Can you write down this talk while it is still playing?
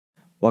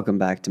Welcome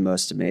back to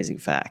Most Amazing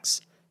Facts.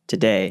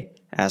 Today,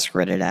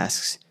 AskReddit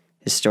asks,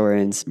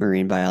 historians,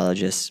 marine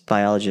biologists,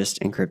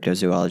 and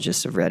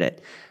cryptozoologists of Reddit,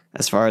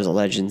 as far as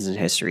legends in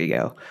history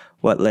go,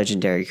 what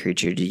legendary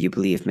creature do you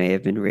believe may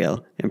have been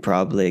real and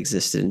probably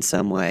existed in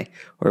some way,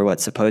 or what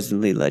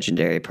supposedly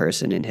legendary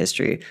person in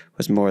history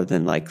was more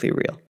than likely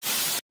real?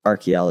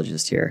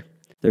 Archaeologist here.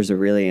 There's a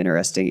really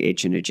interesting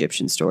ancient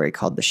Egyptian story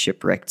called The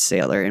Shipwrecked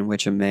Sailor, in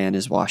which a man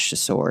is washed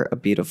ashore a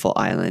beautiful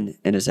island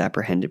and is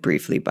apprehended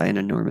briefly by an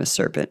enormous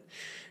serpent.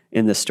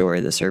 In the story,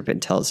 the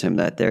serpent tells him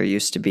that there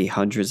used to be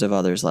hundreds of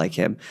others like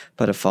him,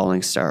 but a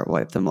falling star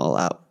wiped them all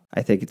out.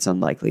 I think it's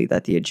unlikely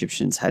that the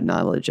Egyptians had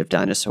knowledge of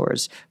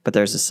dinosaurs, but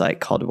there's a site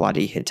called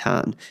Wadi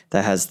Hitan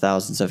that has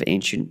thousands of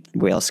ancient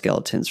whale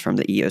skeletons from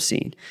the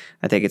Eocene.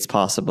 I think it's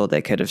possible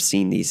they could have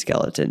seen these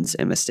skeletons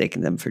and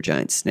mistaken them for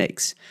giant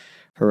snakes.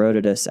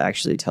 Herodotus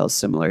actually tells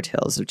similar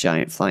tales of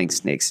giant flying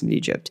snakes in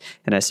Egypt,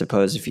 and I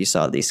suppose if you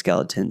saw these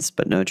skeletons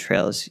but no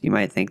trails, you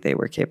might think they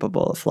were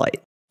capable of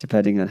flight.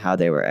 Depending on how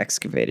they were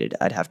excavated,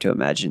 I'd have to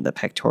imagine the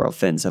pectoral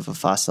fins of a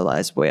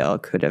fossilized whale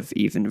could have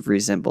even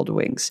resembled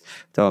wings,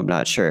 though I'm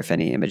not sure if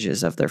any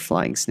images of their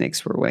flying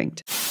snakes were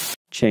winged.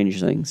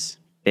 Changelings,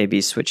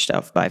 babies switched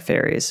out by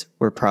fairies,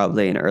 were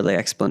probably an early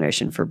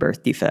explanation for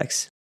birth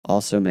defects.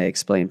 Also may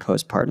explain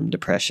postpartum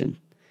depression.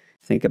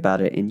 Think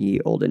about it in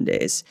ye olden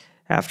days.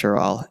 After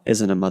all,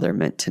 isn't a mother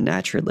meant to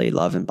naturally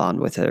love and bond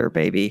with her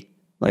baby,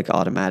 like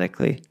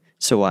automatically?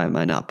 So why am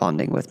I not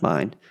bonding with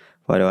mine?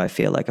 Why do I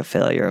feel like a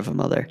failure of a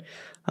mother?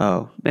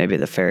 Oh, maybe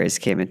the fairies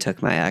came and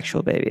took my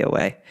actual baby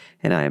away,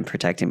 and I am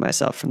protecting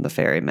myself from the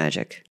fairy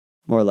magic.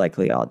 More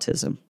likely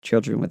autism.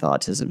 Children with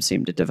autism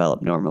seem to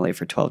develop normally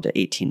for 12 to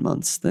 18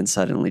 months, then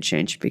suddenly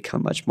change to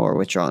become much more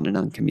withdrawn and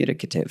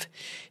uncommunicative.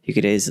 You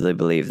could easily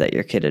believe that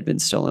your kid had been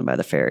stolen by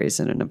the fairies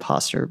and an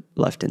imposter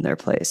left in their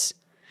place.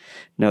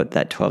 Note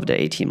that 12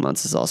 to 18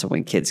 months is also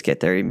when kids get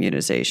their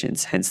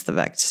immunizations, hence the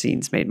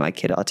vaccines made my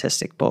kid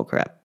autistic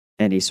bullcrap.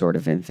 Any sort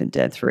of infant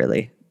death,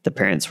 really. The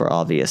parents will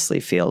obviously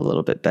feel a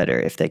little bit better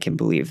if they can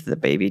believe the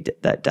baby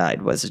that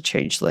died was a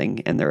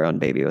changeling and their own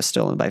baby was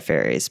stolen by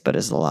fairies, but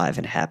is alive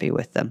and happy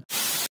with them.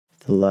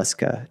 The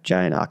Lusca,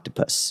 giant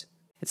octopus.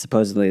 It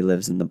supposedly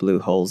lives in the blue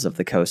holes of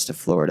the coast of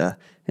Florida,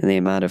 and the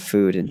amount of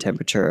food and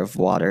temperature of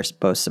water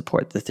both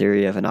support the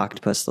theory of an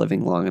octopus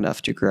living long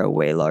enough to grow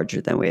way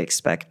larger than we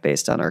expect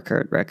based on our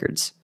current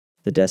records.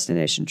 The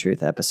Destination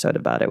Truth episode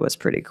about it was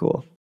pretty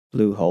cool.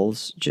 Blue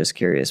holes? Just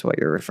curious what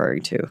you're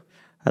referring to.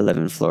 I live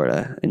in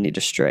Florida and need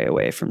to stray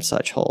away from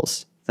such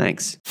holes.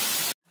 Thanks.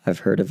 I've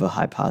heard of a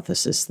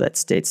hypothesis that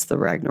states the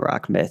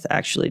Ragnarok myth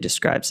actually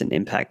describes an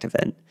impact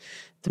event.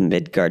 The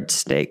Midgard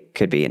snake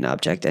could be an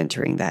object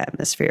entering the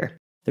atmosphere.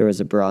 There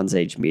was a Bronze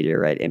Age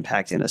meteorite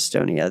impact in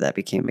Estonia that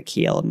became a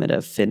key element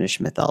of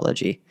Finnish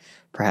mythology.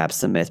 Perhaps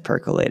the myth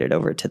percolated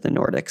over to the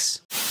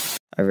Nordics.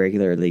 I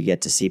regularly get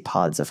to see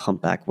pods of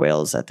humpback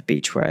whales at the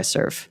beach where I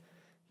surf.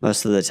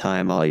 Most of the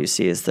time, all you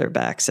see is their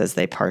backs as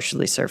they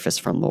partially surface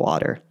from the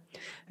water.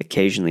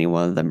 Occasionally,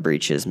 one of them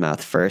breaches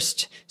mouth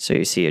first, so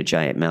you see a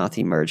giant mouth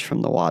emerge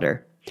from the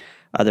water.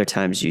 Other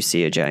times, you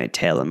see a giant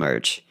tail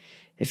emerge.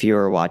 If you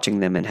were watching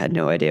them and had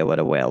no idea what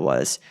a whale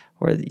was,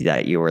 or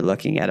that you were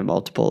looking at a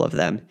multiple of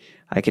them,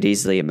 I could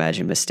easily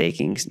imagine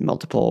mistaking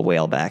multiple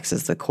whalebacks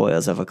as the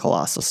coils of a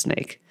colossal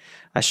snake.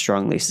 I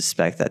strongly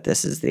suspect that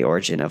this is the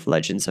origin of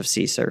legends of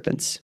sea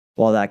serpents.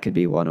 While that could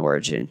be one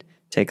origin,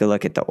 take a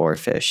look at the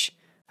oarfish.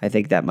 I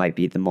think that might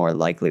be the more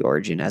likely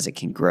origin as it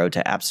can grow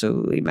to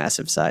absolutely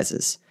massive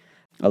sizes.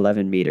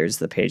 11 meters,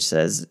 the page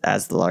says,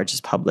 as the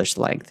largest published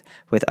length,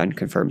 with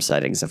unconfirmed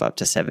sightings of up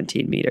to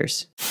 17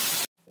 meters.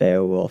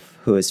 Beowulf,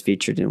 who is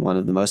featured in one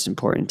of the most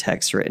important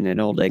texts written in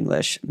Old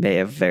English, may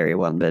have very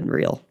well been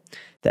real.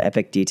 The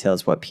epic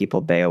details what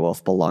people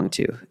Beowulf belonged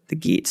to, the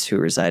Geats who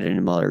resided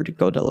in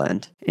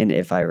Gotaland, and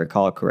if I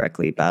recall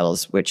correctly,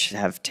 battles which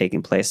have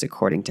taken place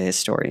according to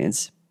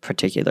historians,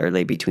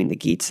 particularly between the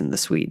Geats and the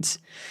Swedes.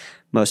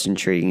 Most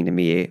intriguing to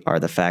me are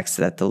the facts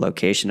that the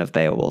location of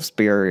Beowulf's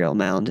burial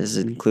mound is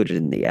included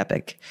in the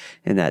epic,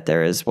 and that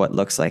there is what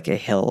looks like a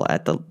hill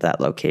at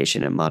that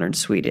location in modern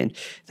Sweden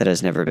that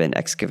has never been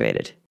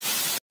excavated.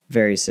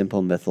 Very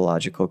simple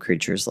mythological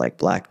creatures like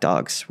black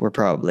dogs were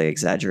probably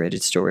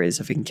exaggerated stories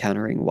of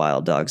encountering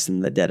wild dogs in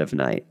the dead of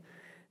night.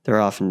 They're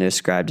often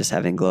described as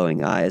having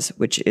glowing eyes,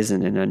 which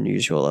isn't an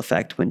unusual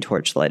effect when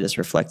torchlight is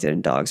reflected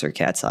in dogs' or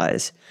cats'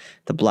 eyes.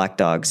 The black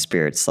dog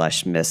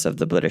spirits/myths of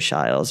the British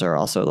Isles are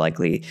also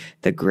likely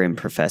the grim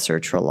Professor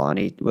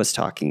Trelawney was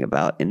talking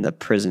about in The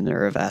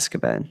Prisoner of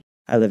Azkaban.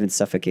 I live in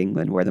Suffolk,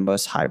 England, where the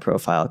most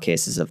high-profile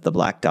cases of the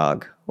black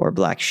dog, or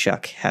black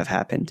shuck, have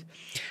happened.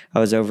 I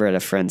was over at a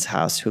friend's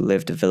house who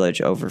lived a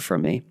village over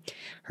from me.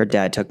 Her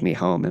dad took me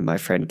home, and my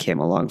friend came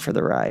along for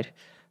the ride.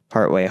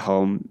 Partway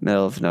home,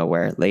 middle of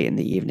nowhere, late in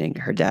the evening,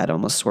 her dad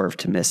almost swerved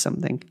to miss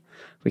something.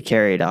 We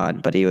carried on,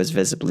 but he was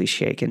visibly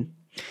shaken.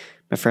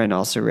 My friend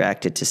also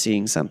reacted to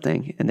seeing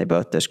something, and they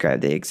both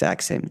described the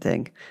exact same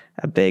thing.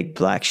 A big,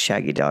 black,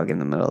 shaggy dog in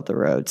the middle of the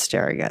road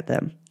staring at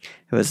them.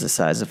 It was the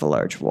size of a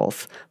large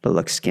wolf, but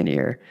looked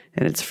skinnier,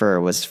 and its fur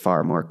was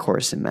far more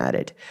coarse and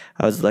matted.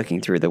 I was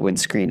looking through the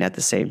windscreen at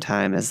the same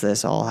time as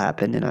this all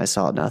happened, and I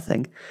saw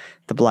nothing.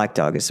 The black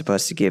dog is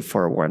supposed to give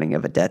forewarning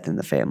of a death in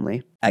the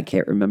family. I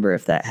can't remember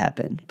if that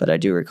happened, but I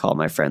do recall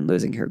my friend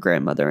losing her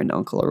grandmother and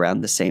uncle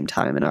around the same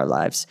time in our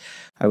lives.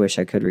 I wish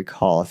I could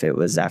recall if it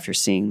was after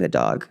seeing the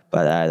dog,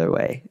 but either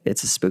way,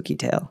 it's a spooky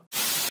tale.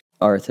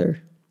 Arthur.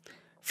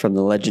 From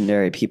the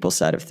legendary people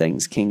side of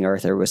things, King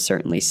Arthur was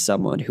certainly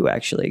someone who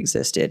actually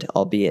existed,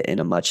 albeit in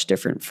a much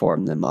different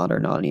form than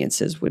modern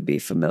audiences would be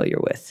familiar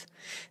with.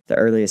 The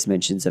earliest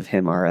mentions of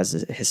him are as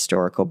a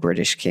historical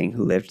British king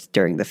who lived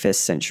during the 5th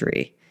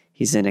century.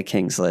 He's in a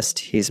king's list.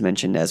 He's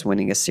mentioned as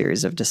winning a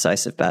series of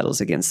decisive battles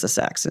against the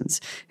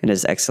Saxons, and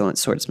his excellent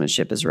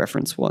swordsmanship is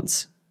referenced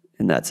once.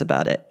 And that's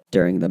about it.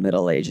 During the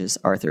Middle Ages,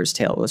 Arthur's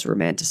tale was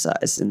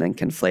romanticized and then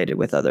conflated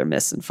with other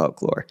myths and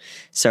folklore.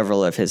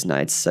 Several of his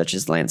knights, such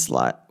as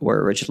Lancelot,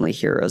 were originally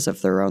heroes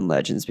of their own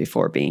legends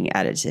before being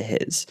added to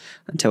his,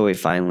 until we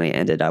finally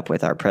ended up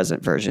with our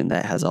present version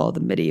that has all the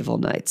medieval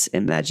knights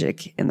and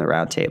magic and the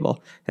Round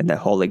Table and the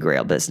Holy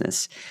Grail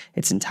business.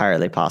 It's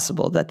entirely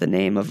possible that the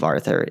name of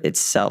Arthur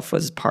itself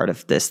was part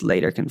of this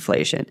later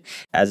conflation,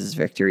 as his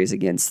victories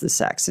against the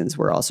Saxons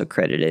were also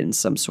credited in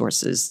some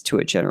sources to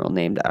a general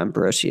named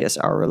Ambrosius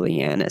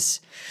Aurelianus.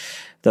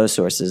 Those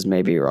sources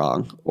may be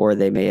wrong, or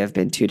they may have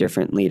been two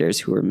different leaders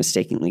who were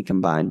mistakenly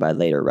combined by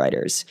later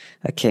writers,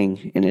 a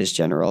king and his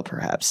general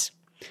perhaps.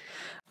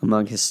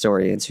 Among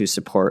historians who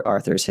support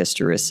Arthur's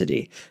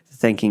historicity, the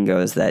thinking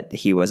goes that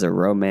he was a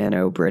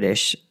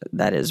Romano-British,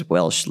 that is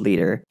Welsh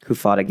leader, who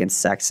fought against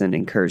Saxon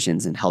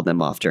incursions and held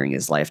them off during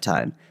his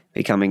lifetime,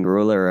 becoming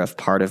ruler of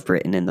part of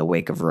Britain in the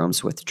wake of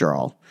Rome's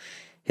withdrawal.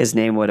 His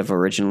name would have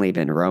originally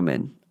been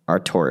Roman,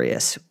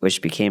 Artorius,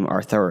 which became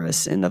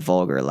Arthurus in the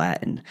vulgar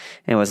Latin,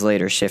 and was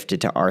later shifted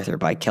to Arthur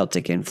by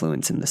Celtic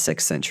influence in the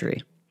 6th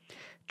century.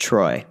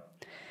 Troy.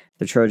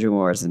 The Trojan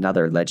War is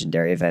another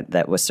legendary event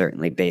that was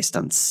certainly based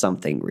on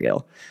something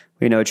real.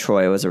 We know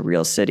Troy was a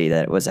real city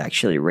that was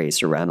actually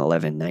raised around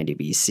 1190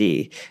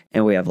 BC,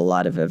 and we have a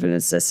lot of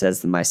evidence that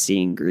says the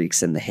Mycenaean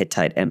Greeks and the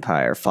Hittite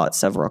Empire fought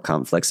several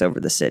conflicts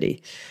over the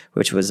city,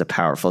 which was a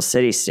powerful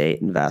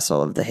city-state and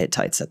vassal of the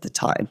Hittites at the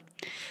time.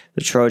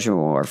 The Trojan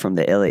War from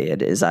the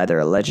Iliad is either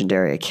a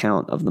legendary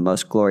account of the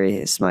most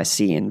glorious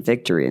Mycenaean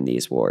victory in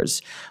these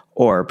wars,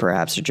 or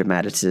perhaps a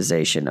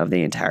dramatization of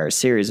the entire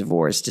series of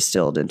wars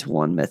distilled into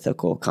one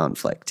mythical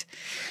conflict.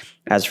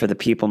 As for the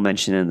people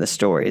mentioned in the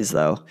stories,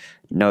 though,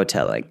 no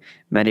telling.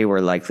 Many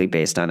were likely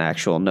based on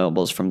actual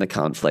nobles from the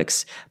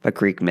conflicts, but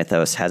Greek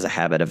mythos has a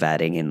habit of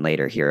adding in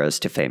later heroes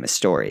to famous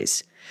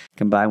stories.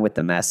 Combined with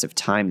the massive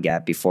time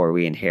gap before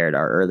we inherit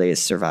our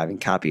earliest surviving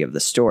copy of the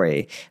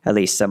story, at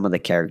least some of the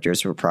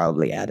characters were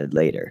probably added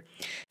later.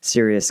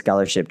 Serious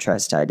scholarship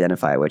tries to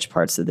identify which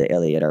parts of the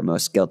Iliad are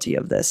most guilty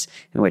of this,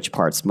 and which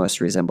parts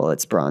most resemble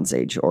its Bronze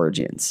Age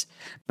origins.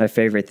 My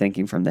favorite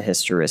thinking from the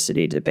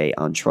historicity debate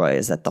on Troy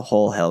is that the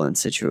whole Helen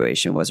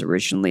situation was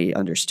originally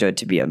understood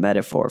to be a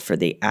metaphor for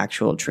the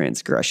actual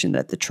transgression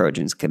that the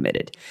Trojans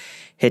committed.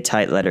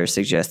 Hittite letters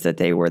suggest that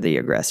they were the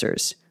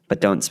aggressors,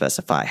 but don't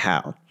specify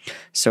how.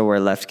 So we're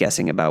left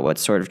guessing about what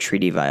sort of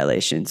treaty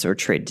violations or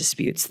trade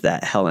disputes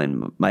that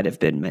Helen might have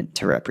been meant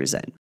to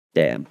represent.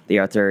 Damn, the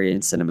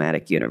Arthurian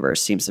cinematic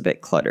universe seems a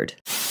bit cluttered.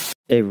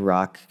 A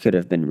rock could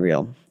have been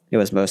real. It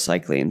was most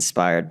likely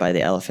inspired by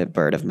the elephant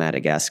bird of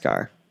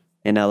Madagascar.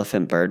 An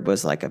elephant bird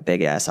was like a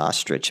big-ass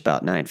ostrich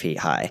about 9 feet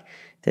high.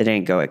 They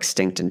didn't go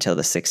extinct until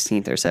the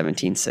 16th or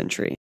 17th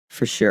century.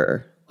 For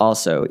sure.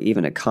 Also,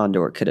 even a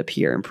condor could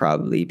appear and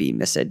probably be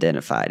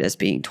misidentified as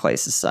being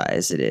twice the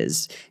size it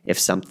is if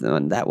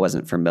someone that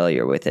wasn't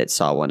familiar with it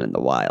saw one in the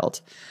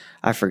wild.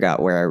 I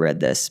forgot where I read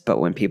this, but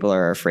when people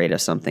are afraid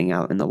of something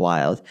out in the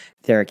wild,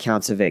 their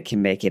accounts of it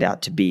can make it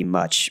out to be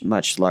much,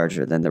 much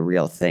larger than the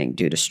real thing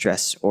due to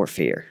stress or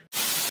fear.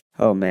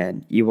 Oh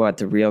man, you want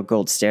the real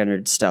gold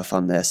standard stuff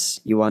on this.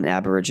 You want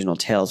Aboriginal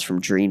tales from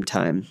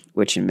Dreamtime,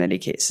 which in many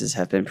cases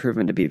have been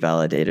proven to be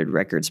validated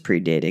records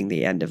predating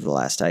the end of the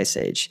last ice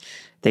age.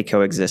 They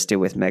coexisted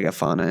with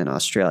megafauna in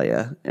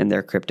Australia, and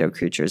their crypto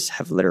creatures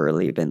have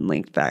literally been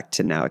linked back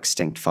to now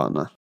extinct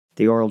fauna.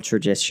 The oral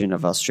tradition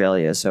of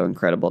Australia is so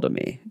incredible to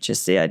me.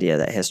 Just the idea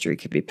that history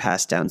could be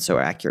passed down so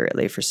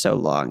accurately for so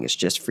long is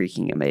just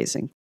freaking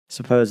amazing.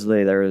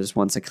 Supposedly, there was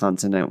once a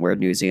continent where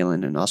New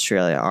Zealand and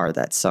Australia are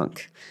that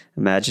sunk.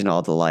 Imagine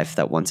all the life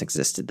that once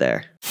existed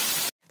there.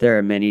 There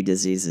are many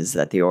diseases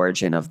that the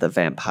origin of the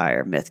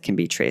vampire myth can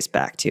be traced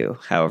back to.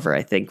 However,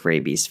 I think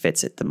rabies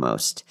fits it the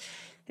most.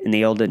 In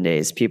the olden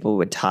days, people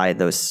would tie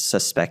those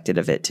suspected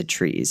of it to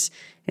trees.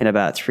 In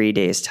about 3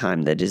 days'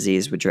 time, the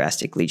disease would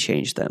drastically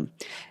change them.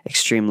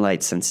 Extreme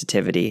light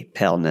sensitivity,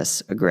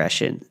 paleness,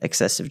 aggression,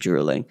 excessive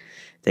drooling.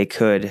 They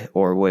could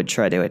or would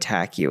try to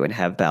attack you and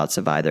have bouts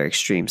of either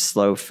extreme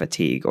slow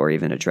fatigue or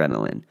even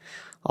adrenaline.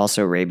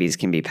 Also, rabies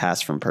can be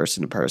passed from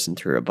person to person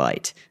through a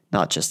bite,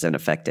 not just an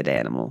affected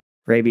animal.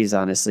 Rabies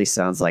honestly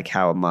sounds like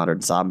how a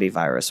modern zombie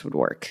virus would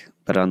work,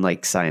 but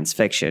unlike science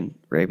fiction,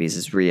 rabies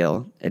is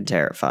real and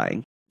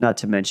terrifying. Not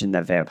to mention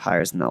that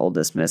vampires in the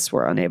oldest myths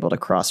were unable to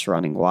cross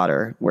running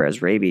water,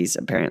 whereas rabies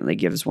apparently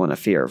gives one a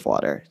fear of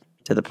water,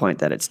 to the point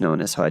that it's known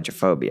as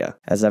hydrophobia.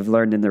 As I've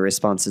learned in the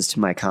responses to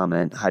my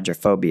comment,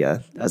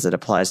 hydrophobia, as it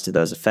applies to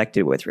those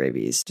affected with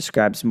rabies,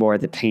 describes more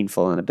the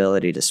painful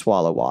inability to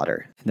swallow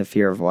water, and the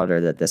fear of water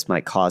that this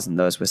might cause in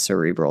those with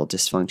cerebral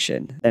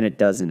dysfunction, than it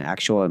does an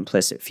actual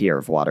implicit fear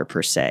of water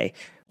per se,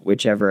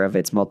 whichever of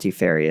its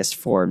multifarious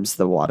forms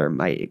the water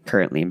might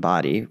currently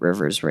embody,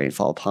 rivers,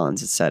 rainfall,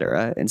 ponds,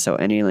 etc., and so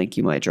any link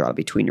you might draw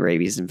between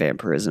rabies and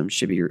vampirism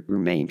should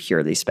remain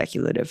purely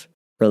speculative.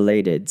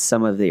 Related,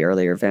 some of the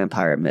earlier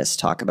vampire myths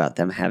talk about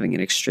them having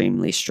an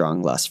extremely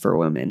strong lust for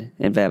women,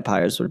 and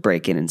vampires would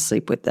break in and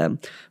sleep with them,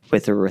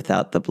 with or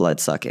without the blood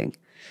sucking.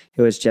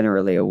 It was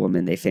generally a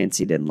woman they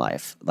fancied in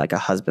life, like a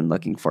husband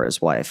looking for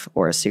his wife,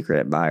 or a secret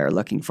admirer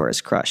looking for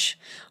his crush,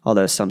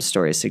 although some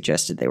stories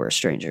suggested they were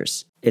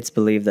strangers. It's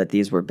believed that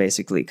these were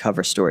basically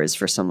cover stories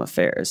for some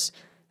affairs.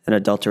 An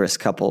adulterous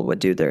couple would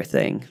do their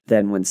thing.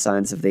 Then, when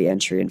signs of the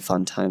entry and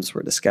fun times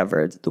were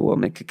discovered, the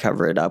woman could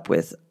cover it up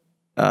with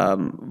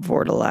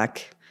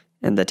Vordelak,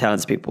 and the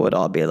townspeople would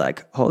all be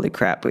like, holy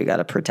crap, we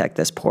gotta protect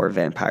this poor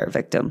vampire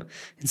victim,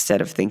 instead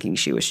of thinking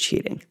she was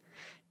cheating.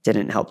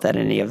 Didn't help that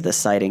any of the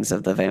sightings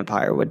of the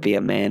vampire would be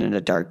a man in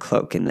a dark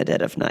cloak in the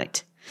dead of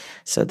night.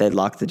 So they'd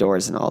lock the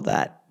doors and all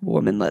that.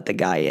 Woman let the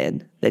guy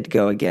in. They'd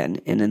go again,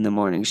 and in the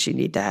morning she'd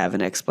need to have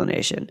an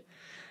explanation.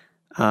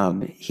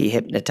 He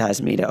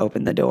hypnotized me to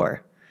open the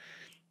door.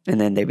 And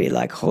then they'd be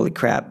like, holy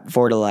crap,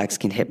 Vordelaks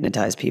can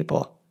hypnotize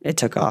people. It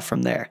took off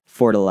from there.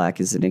 Vordelak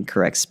is an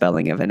incorrect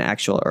spelling of an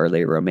actual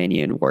early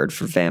Romanian word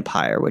for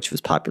vampire, which was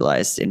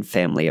popularized in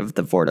family of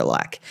the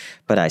Vordelak,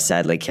 but I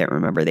sadly can't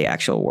remember the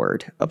actual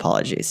word.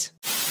 Apologies.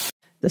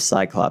 The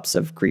Cyclops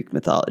of Greek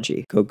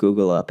mythology. Go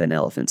Google up an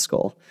elephant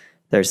skull.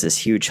 There's this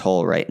huge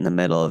hole right in the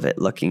middle of it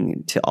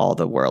looking to all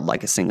the world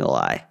like a single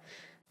eye.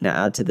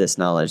 Now add to this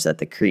knowledge that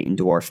the Cretan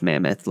dwarf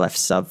mammoth left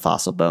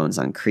subfossil bones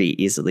on Crete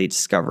easily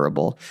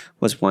discoverable,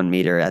 was 1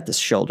 meter at the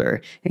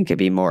shoulder, and could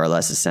be more or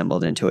less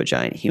assembled into a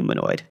giant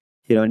humanoid.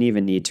 You don't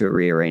even need to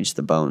rearrange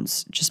the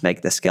bones, just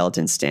make the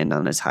skeleton stand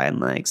on its hind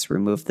legs,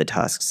 remove the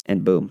tusks,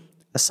 and boom,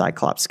 a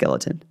cyclops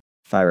skeleton.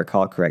 If I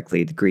recall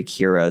correctly, the Greek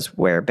heroes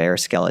wear bare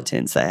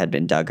skeletons that had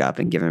been dug up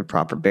and given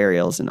proper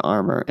burials and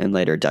armor, and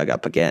later dug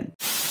up again.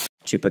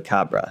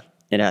 Chupacabra.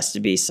 It has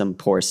to be some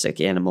poor sick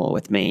animal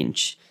with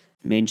mange.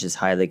 Mange is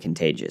highly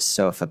contagious,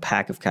 so if a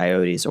pack of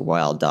coyotes or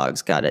wild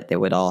dogs got it, they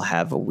would all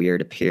have a weird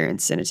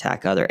appearance and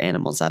attack other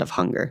animals out of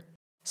hunger.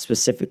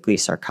 Specifically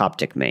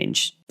sarcoptic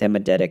mange.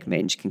 Demodetic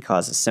mange can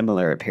cause a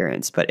similar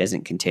appearance, but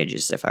isn't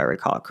contagious if I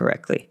recall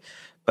correctly.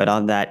 But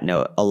on that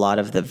note, a lot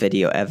of the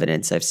video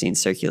evidence I've seen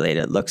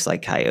circulated looks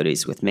like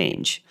coyotes with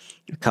mange.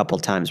 A couple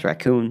times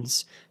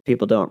raccoons.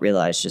 People don't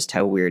realize just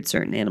how weird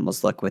certain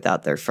animals look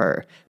without their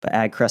fur, but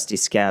add crusty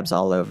scabs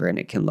all over and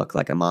it can look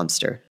like a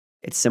monster.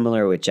 It's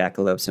similar with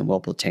jackalopes and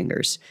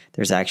whippletingers.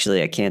 There's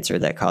actually a cancer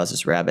that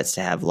causes rabbits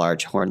to have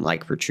large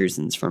horn-like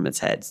protrusions from its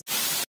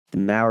heads. The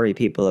Maori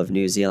people of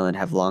New Zealand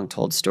have long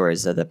told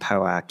stories of the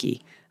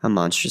pauaki, a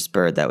monstrous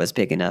bird that was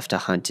big enough to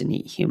hunt and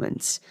eat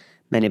humans.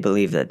 Many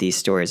believe that these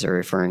stories are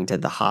referring to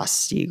the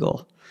Haas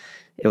eagle.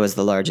 It was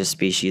the largest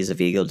species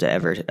of eagle to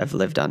ever have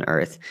lived on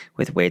Earth,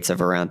 with weights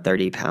of around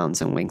 30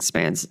 pounds and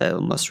wingspans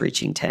almost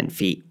reaching 10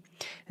 feet.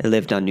 It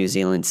lived on New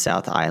Zealand's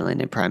South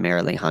Island and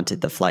primarily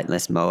hunted the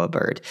flightless moa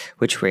bird,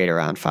 which weighed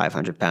around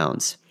 500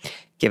 pounds.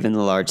 Given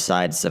the large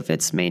size of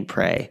its main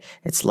prey,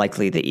 it's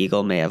likely the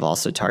eagle may have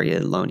also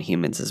targeted lone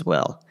humans as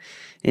well.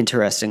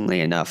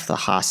 Interestingly enough, the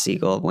Haas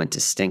eagle went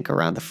extinct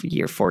around the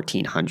year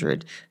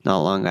 1400, not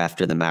long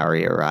after the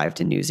Maori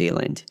arrived in New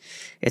Zealand.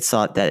 It's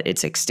thought that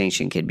its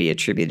extinction could be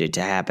attributed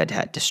to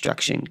habitat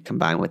destruction,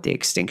 combined with the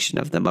extinction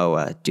of the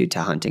moa due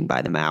to hunting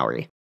by the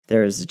Maori.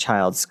 There is a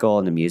child's skull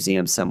in a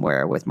museum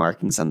somewhere with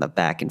markings on the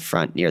back and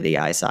front near the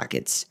eye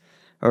sockets.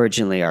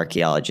 Originally,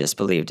 archaeologists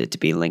believed it to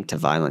be linked to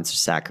violence or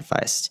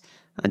sacrifice,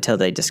 until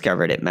they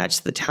discovered it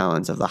matched the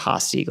talons of the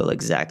Haas eagle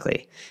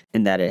exactly,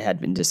 and that it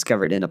had been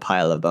discovered in a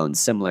pile of bones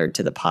similar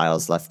to the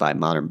piles left by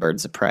modern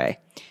birds of prey.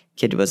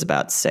 Kid was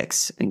about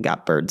 6 and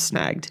got bird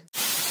snagged.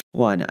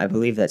 1. I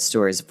believe that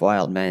stories of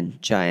wild men,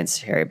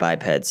 giants, hairy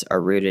bipeds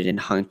are rooted in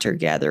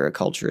hunter-gatherer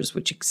cultures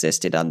which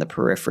existed on the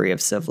periphery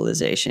of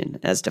civilization,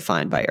 as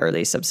defined by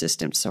early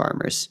subsistence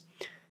farmers.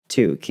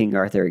 2. King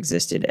Arthur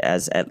existed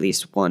as at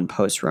least one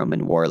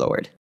post-Roman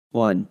warlord.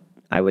 1.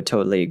 I would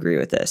totally agree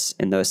with this,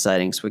 and those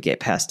sightings would get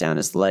passed down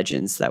as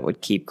legends that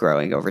would keep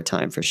growing over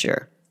time for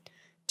sure.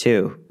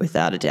 2.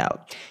 Without a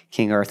doubt,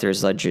 King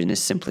Arthur's legend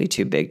is simply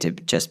too big to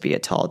just be a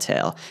tall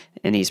tale,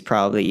 and he's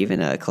probably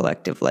even a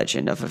collective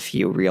legend of a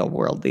few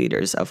real-world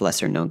leaders of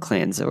lesser-known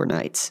clans or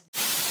knights.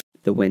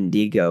 The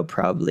Wendigo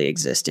probably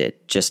existed,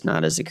 just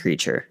not as a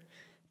creature.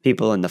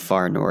 People in the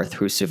far north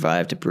who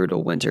survived a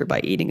brutal winter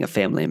by eating a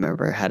family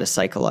member had a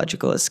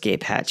psychological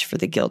escape hatch for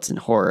the guilt and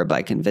horror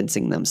by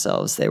convincing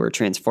themselves they were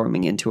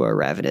transforming into a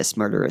ravenous,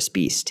 murderous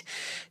beast.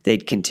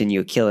 They'd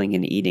continue killing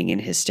and eating in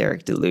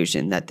hysteric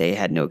delusion that they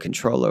had no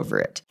control over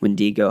it.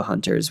 Wendigo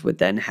hunters would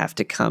then have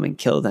to come and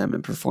kill them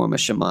and perform a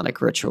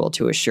shamanic ritual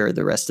to assure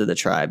the rest of the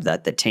tribe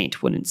that the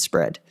taint wouldn't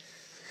spread.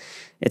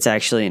 It's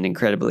actually an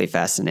incredibly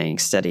fascinating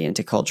study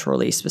into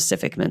culturally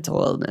specific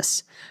mental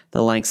illness.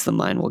 The lengths the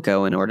mind will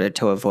go in order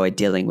to avoid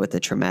dealing with a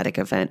traumatic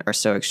event are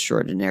so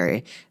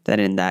extraordinary that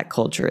in that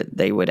culture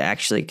they would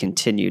actually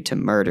continue to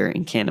murder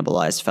and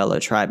cannibalize fellow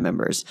tribe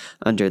members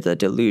under the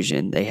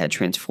delusion they had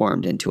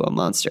transformed into a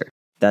monster.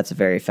 That's a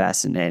very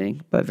fascinating,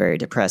 but very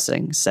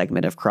depressing,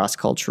 segment of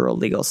cross-cultural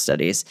legal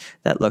studies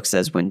that looks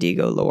as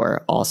Wendigo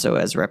lore also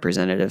as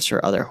representatives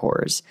for other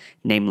horrors,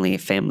 namely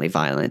family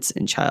violence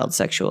and child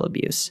sexual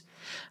abuse.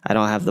 I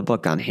don't have the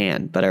book on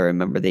hand, but I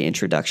remember the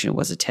introduction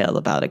was a tale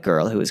about a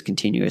girl who was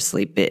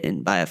continuously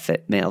bitten by a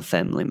male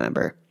family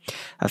member.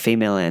 A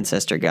female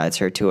ancestor guides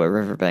her to a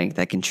riverbank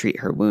that can treat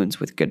her wounds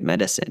with good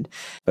medicine,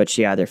 but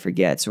she either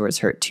forgets or is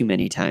hurt too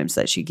many times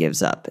that she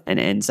gives up and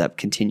ends up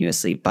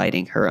continuously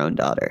biting her own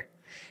daughter.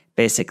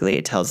 Basically,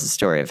 it tells the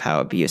story of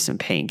how abuse and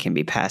pain can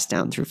be passed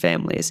down through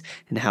families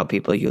and how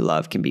people you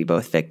love can be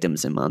both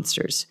victims and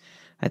monsters.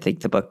 I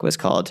think the book was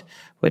called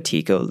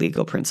Wetiko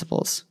Legal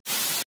Principles.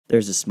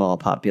 There's a small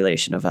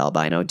population of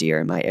albino deer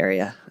in my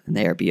area, and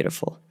they are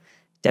beautiful.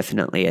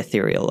 Definitely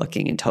ethereal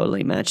looking and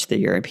totally match the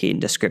European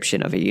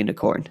description of a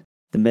unicorn.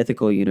 The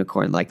mythical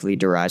unicorn likely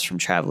derives from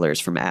travelers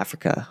from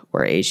Africa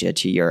or Asia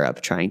to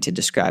Europe trying to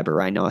describe a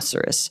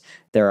rhinoceros.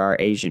 There are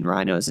Asian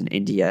rhinos in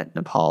India,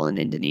 Nepal, and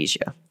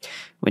Indonesia.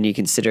 When you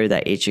consider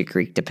that ancient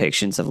Greek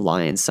depictions of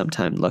lions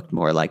sometimes looked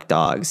more like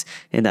dogs,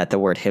 and that the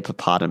word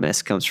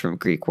hippopotamus comes from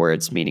Greek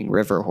words meaning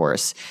river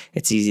horse,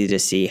 it's easy to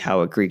see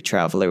how a Greek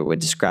traveler would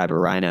describe a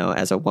rhino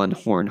as a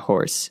one-horned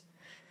horse.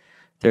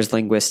 There's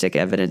linguistic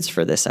evidence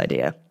for this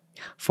idea.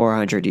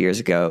 400 years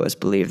ago, it was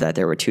believed that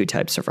there were two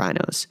types of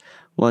rhinos.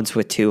 Ones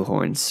with two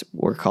horns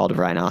were called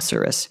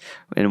rhinoceros,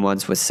 and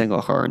ones with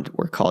single horn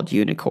were called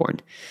unicorn.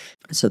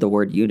 So the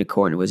word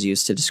unicorn was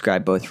used to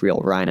describe both real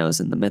rhinos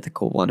and the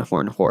mythical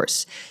one-horned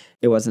horse.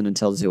 It wasn't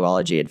until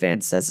zoology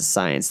advanced as a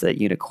science that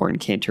unicorn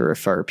came to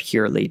refer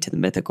purely to the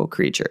mythical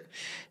creature.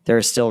 There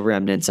are still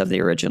remnants of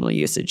the original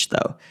usage,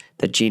 though.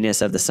 The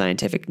genus of the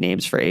scientific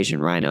names for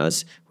Asian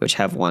rhinos, which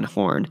have one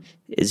horn,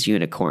 is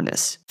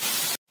Unicornus.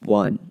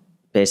 1.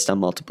 Based on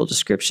multiple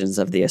descriptions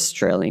of the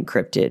Australian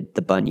cryptid,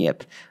 the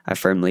bunyip, I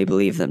firmly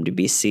believe them to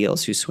be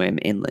seals who swam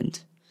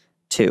inland.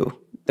 2.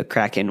 The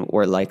kraken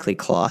were likely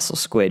colossal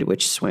squid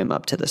which swam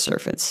up to the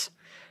surface.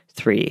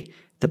 3.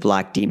 The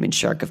black demon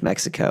shark of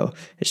Mexico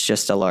is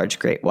just a large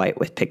great white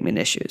with pigment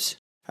issues.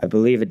 I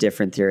believe a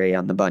different theory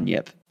on the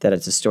bunyip, that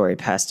it's a story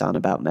passed on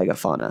about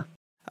megafauna.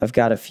 I've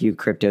got a few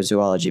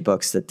cryptozoology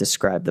books that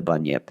describe the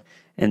bunyip,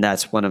 and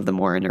that's one of the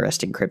more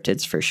interesting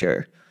cryptids for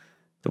sure.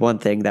 The one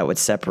thing that would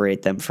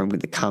separate them from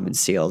the common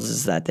seals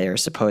is that they are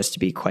supposed to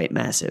be quite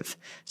massive,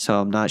 so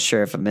I'm not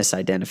sure if a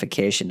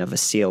misidentification of a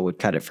seal would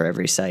cut it for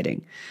every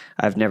sighting.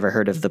 I've never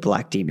heard of the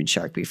black demon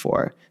shark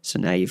before, so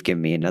now you've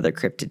given me another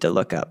cryptid to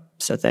look up,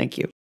 so thank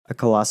you. A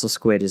colossal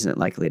squid isn't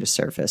likely to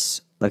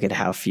surface. Look at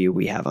how few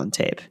we have on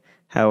tape.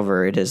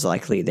 However, it is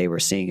likely they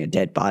were seeing a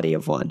dead body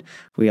of one.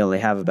 We only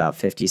have about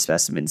 50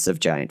 specimens of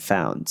giant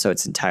found, so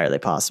it's entirely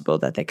possible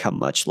that they come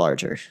much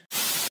larger.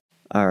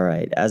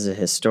 Alright, as a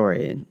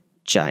historian,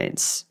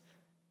 giants.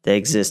 They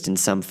exist in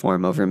some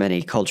form over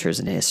many cultures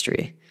in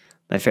history.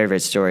 My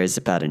favorite story is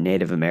about a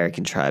Native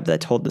American tribe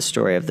that told the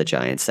story of the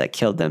giants that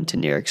killed them to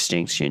near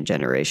extinction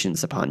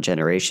generations upon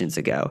generations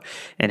ago,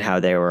 and how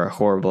they were a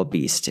horrible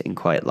beast and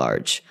quite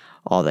large,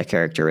 all the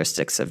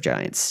characteristics of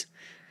giants.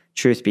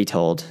 Truth be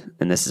told,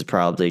 and this is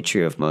probably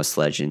true of most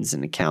legends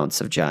and accounts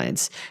of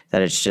giants,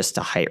 that it's just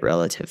a height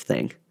relative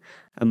thing.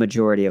 A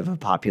majority of a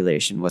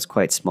population was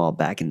quite small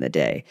back in the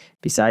day.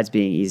 Besides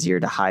being easier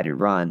to hide and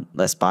run,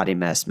 less body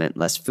mass meant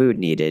less food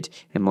needed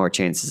and more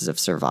chances of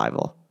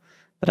survival.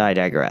 But I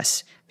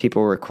digress.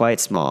 People were quite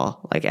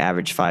small, like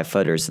average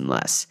 5-footers and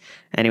less.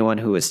 Anyone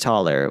who was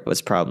taller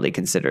was probably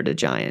considered a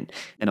giant,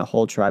 and a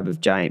whole tribe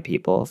of giant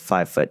people,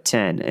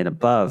 5'10" and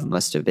above,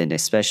 must have been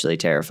especially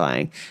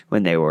terrifying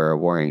when they were a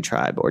warring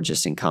tribe or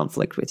just in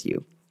conflict with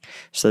you.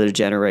 So the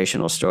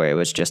generational story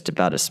was just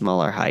about a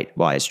smaller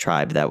height-wise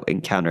tribe that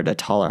encountered a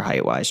taller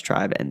height-wise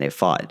tribe, and they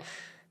fought.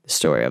 The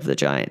story of the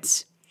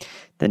giants.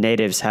 The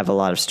natives have a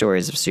lot of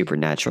stories of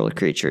supernatural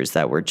creatures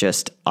that were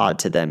just odd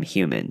to them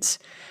humans.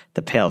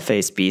 The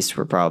pale-faced beasts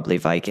were probably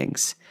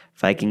Vikings.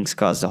 Vikings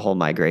caused a whole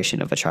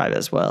migration of a tribe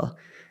as well.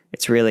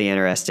 It's really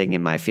interesting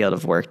in my field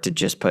of work to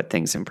just put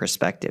things in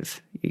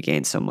perspective. You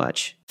gain so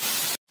much.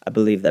 I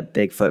believe that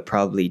Bigfoot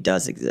probably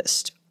does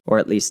exist, or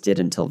at least did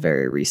until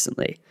very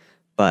recently.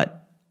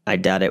 But I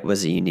doubt it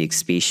was a unique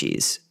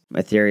species.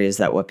 My theory is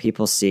that what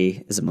people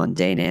see is a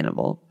mundane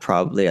animal,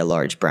 probably a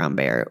large brown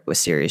bear with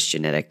serious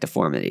genetic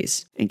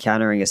deformities.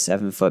 Encountering a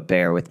 7-foot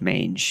bear with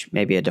mange,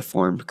 maybe a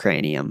deformed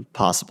cranium,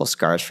 possible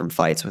scars from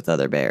fights with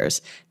other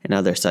bears, and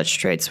other such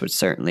traits would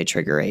certainly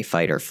trigger a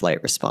fight or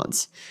flight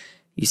response.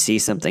 You see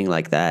something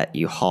like that,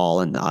 you haul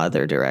in the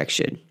other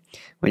direction.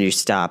 When you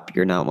stop,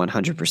 you're not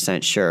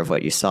 100% sure of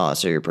what you saw,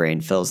 so your brain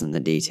fills in the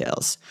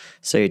details.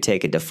 So you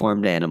take a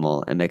deformed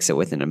animal and mix it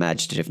with an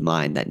imaginative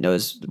mind that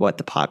knows what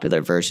the popular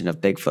version of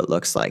Bigfoot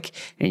looks like,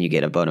 and you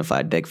get a bona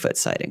fide Bigfoot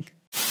sighting.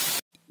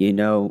 You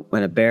know,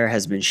 when a bear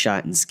has been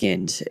shot and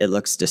skinned, it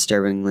looks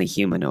disturbingly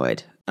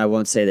humanoid. I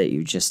won't say that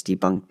you just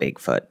debunked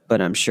Bigfoot,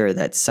 but I'm sure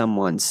that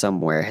someone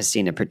somewhere has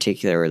seen a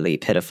particularly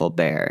pitiful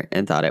bear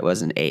and thought it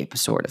was an ape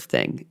sort of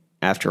thing.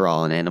 After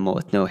all, an animal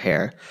with no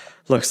hair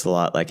looks a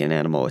lot like an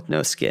animal with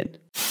no skin.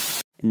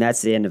 And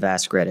that's the end of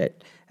Ask Reddit.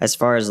 As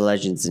far as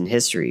legends in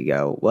history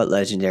go, what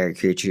legendary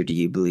creature do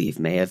you believe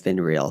may have been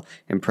real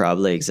and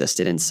probably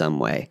existed in some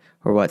way,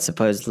 or what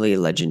supposedly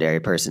legendary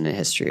person in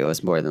history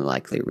was more than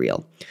likely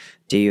real?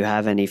 Do you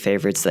have any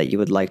favorites that you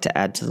would like to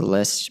add to the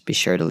list? Be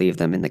sure to leave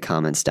them in the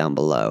comments down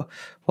below.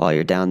 While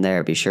you're down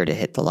there, be sure to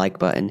hit the like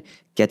button,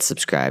 get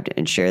subscribed,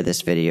 and share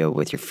this video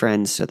with your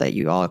friends so that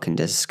you all can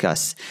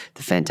discuss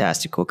the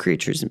fantastical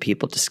creatures and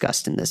people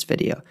discussed in this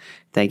video.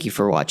 Thank you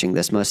for watching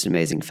this most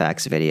amazing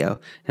facts video,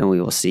 and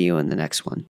we will see you in the next one.